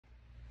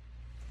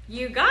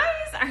You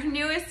guys, our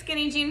newest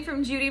skinny jean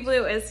from Judy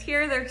Blue is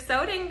here. They're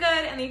so dang good,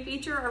 and they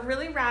feature a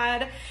really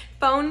rad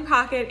phone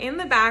pocket in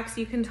the back, so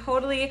you can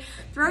totally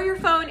throw your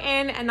phone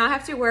in and not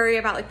have to worry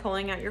about like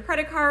pulling out your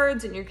credit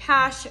cards and your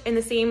cash in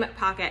the same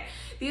pocket.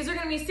 These are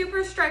gonna be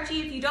super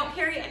stretchy. If you don't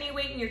carry any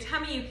weight in your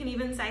tummy, you can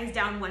even size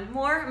down one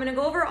more. I'm gonna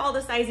go over all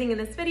the sizing in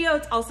this video.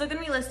 It's also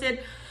gonna be listed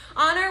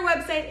on our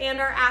website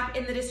and our app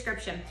in the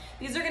description.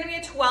 These are gonna be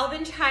a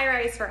 12-inch high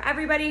rise for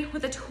everybody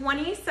with a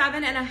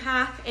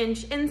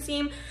 27.5-inch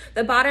inseam.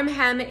 The bottom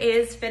hem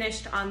is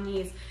finished on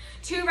these.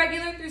 2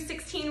 regular through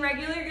 16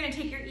 regular, you're gonna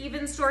take your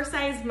even store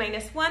size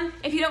 -1.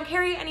 If you don't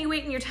carry any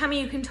weight in your tummy,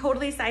 you can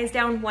totally size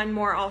down one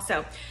more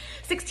also.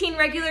 16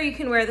 regular, you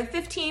can wear the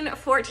 15,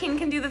 14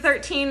 can do the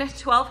 13,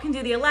 12 can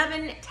do the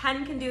 11,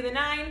 10 can do the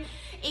 9,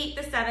 8,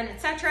 the 7,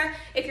 etc.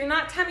 If you're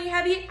not tummy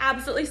heavy,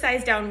 absolutely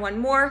size down one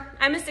more.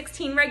 I'm a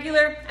 16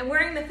 regular. I'm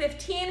wearing the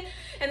 15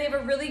 and they have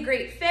a really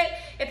great fit.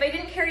 If I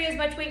didn't carry as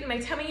much weight in my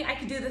tummy, I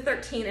could do the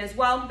 13 as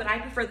well, but I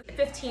prefer the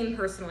 15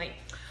 personally.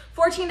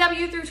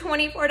 14W through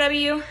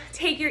 24W,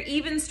 take your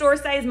even store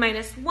size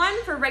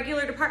 -1 for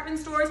regular department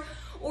stores,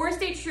 or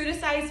stay true to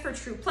size for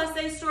true plus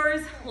size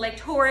stores like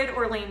Torrid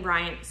or Lane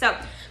Bryant. So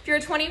if you're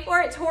a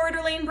 24 at Torrid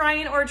or Lane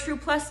Bryant or a true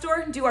plus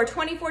store, do our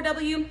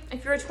 24W.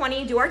 If you're a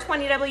 20, do our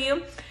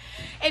 20W.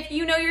 If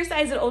you know your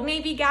size at Old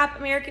Navy, Gap,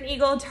 American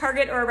Eagle,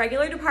 Target, or a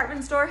regular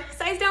department store,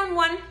 size down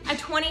 1. A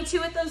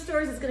 22 at those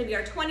stores is gonna be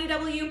our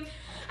 20W.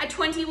 At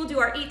 20, we'll do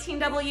our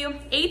 18W.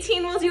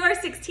 18, we'll do our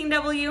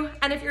 16W.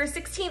 And if you're a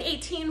 16,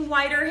 18,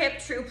 wider hip,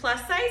 true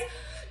plus size,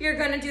 you're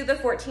gonna do the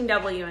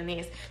 14W in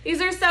these.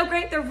 These are so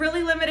great. They're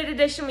really limited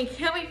edition. We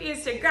can't wait for you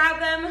to grab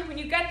them. When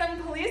you get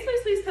them,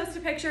 please post a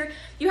picture. If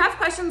you have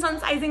questions on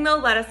sizing though,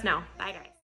 let us know. Bye guys.